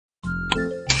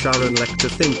Sharon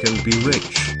Lechter Think and Be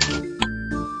Rich.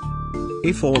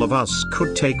 If all of us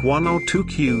could take one or two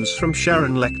cues from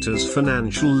Sharon Lechter's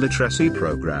financial literacy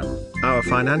program, our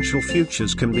financial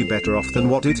futures can be better off than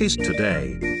what it is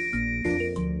today.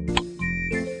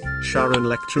 Sharon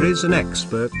Lechter is an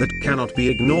expert that cannot be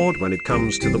ignored when it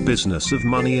comes to the business of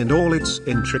money and all its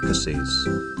intricacies.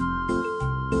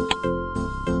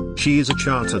 She is a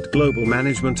chartered global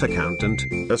management accountant,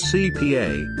 a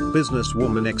CPA,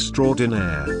 businesswoman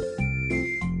extraordinaire.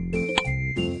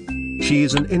 She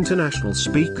is an international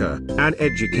speaker, an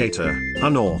educator,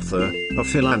 an author, a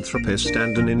philanthropist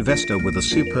and an investor with a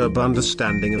superb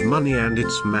understanding of money and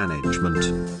its management.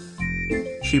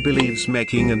 She believes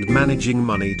making and managing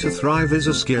money to thrive is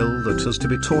a skill that has to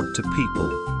be taught to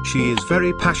people. She is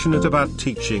very passionate about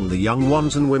teaching the young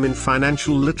ones and women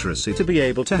financial literacy to be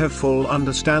able to have full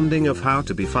understanding of how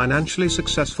to be financially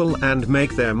successful and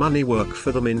make their money work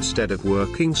for them instead of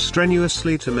working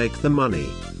strenuously to make the money.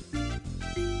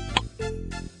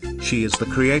 She is the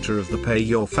creator of the Pay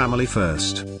Your Family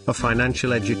First, a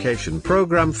financial education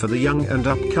program for the young and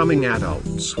upcoming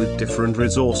adults with different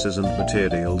resources and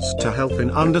materials to help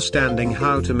in understanding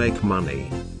how to make money.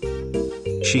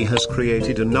 She has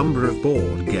created a number of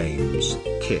board games,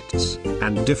 kits,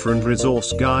 and different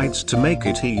resource guides to make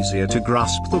it easier to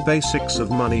grasp the basics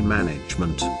of money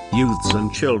management. Youths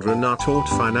and children are taught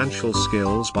financial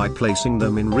skills by placing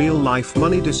them in real-life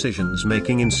money decisions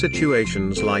making in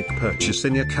situations like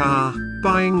purchasing a car,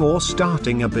 buying or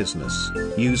starting a business,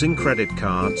 using credit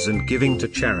cards and giving to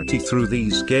charity through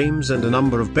these games and a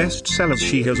number of bestsellers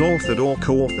she has authored or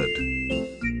co-authored.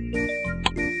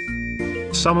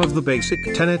 Some of the basic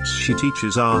tenets she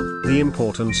teaches are the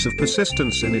importance of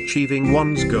persistence in achieving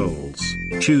one's goals,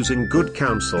 choosing good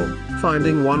counsel,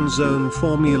 finding one's own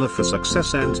formula for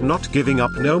success and not giving up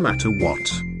no matter what.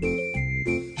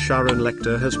 Sharon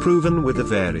Lechter has proven with the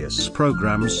various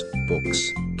programs,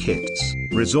 books, kits,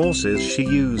 resources she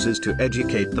uses to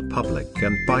educate the public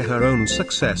and by her own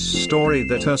success story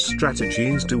that her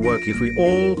strategies do work if we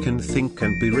all can think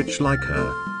and be rich like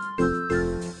her.